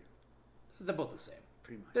sleep-deprived Rory. They're both the same.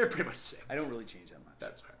 Pretty much. They're pretty much the same. I don't really change that much.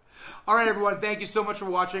 That's right. All right, everyone. Thank you so much for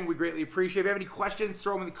watching. We greatly appreciate it. If you have any questions,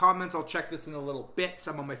 throw them in the comments. I'll check this in a little bit.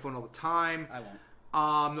 I'm on my phone all the time. I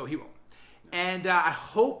won't. No, he won't. No. And I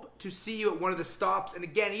hope to see you at one of the stops. And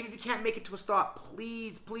again, even if you can't make it to a stop,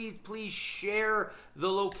 please, please, please share the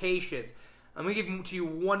locations. I'm going to give them to you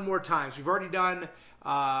one more time. So we've already done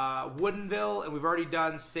Woodinville and we've already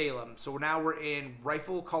done Salem. So now we're in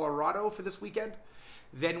Rifle, Colorado for this weekend.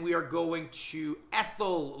 Then we are going to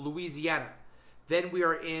Ethel, Louisiana. Then we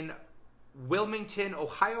are in Wilmington,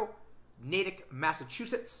 Ohio, Natick,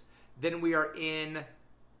 Massachusetts. Then we are in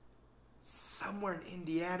somewhere in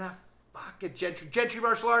Indiana. Fuck it, Gentry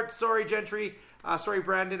Martial Arts. Sorry, Gentry. Sorry,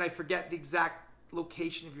 Brandon. I forget the exact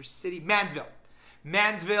location of your city.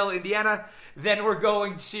 Mansville, Indiana. Then we're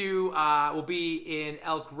going to, we'll be in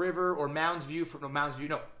Elk River or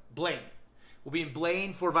Blaine. We'll be in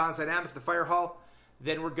Blaine for Violence Dynamics, the fire hall.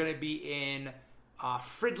 Then we're going to be in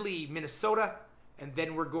Fridley, Minnesota. And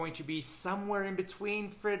then we're going to be somewhere in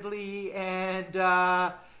between Fridley and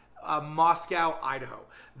Moscow, Idaho.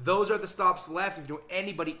 Those are the stops left. If you know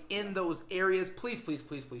anybody in those areas, please, please,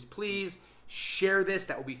 please, please, please share this.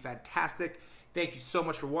 That would be fantastic. Thank you so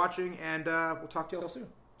much for watching, and we'll talk to you all soon.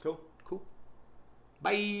 Cool.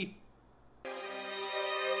 Bye.